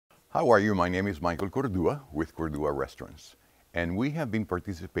How are you? My name is Michael Cordua with Cordua Restaurants, and we have been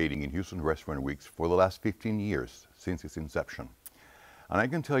participating in Houston Restaurant Weeks for the last 15 years since its inception. And I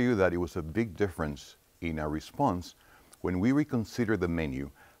can tell you that it was a big difference in our response when we reconsidered the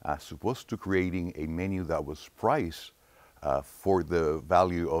menu as opposed to creating a menu that was priced for the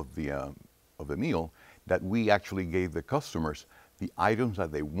value of the meal, that we actually gave the customers the items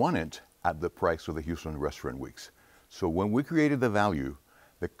that they wanted at the price of the Houston Restaurant Weeks. So when we created the value,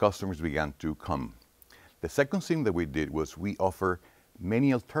 the customers began to come. The second thing that we did was we offer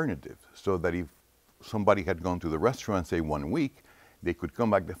many alternatives so that if somebody had gone to the restaurant, say 1 week, they could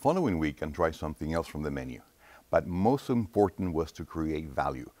come back the following week and try something else from the menu. But most important was to create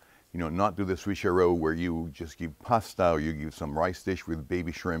value. You know, not do the switcheroo where you just give pasta or you give some rice dish with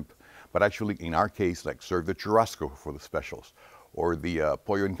baby shrimp, but actually in our case, like serve the churrasco for the specials or the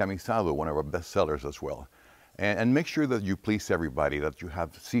pollo encamisado, one of our best sellers as well. And make sure that you please everybody, that you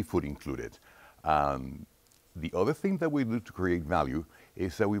have seafood included. The other thing that we do to create value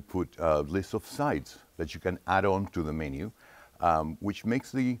is that we put a list of sides that you can add on to the menu, which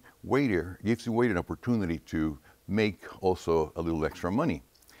makes gives the waiter an opportunity to make also a little extra money.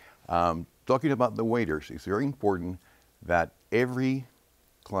 Talking about the waiters, it's very important that every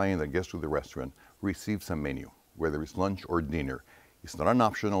client that gets to the restaurant receives a menu, whether it's lunch or dinner. It's not an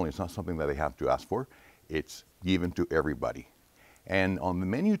optional, it's not something that they have to ask for. It's given to everybody. And on the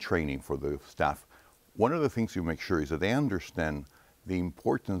menu training for the staff, one of the things you make sure is that they understand the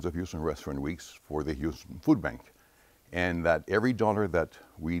importance of Houston Restaurant Weeks for the Houston Food Bank, and that every dollar that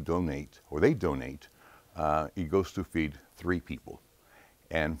we donate, or they donate, it goes to feed 3 people.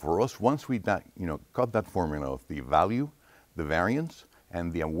 And for us, once we cut that formula of the value, the variance,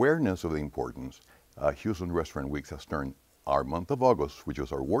 and the awareness of the importance, Houston Restaurant Weeks has turned our month of August, which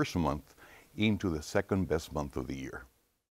was our worst month, into the second best month of the year.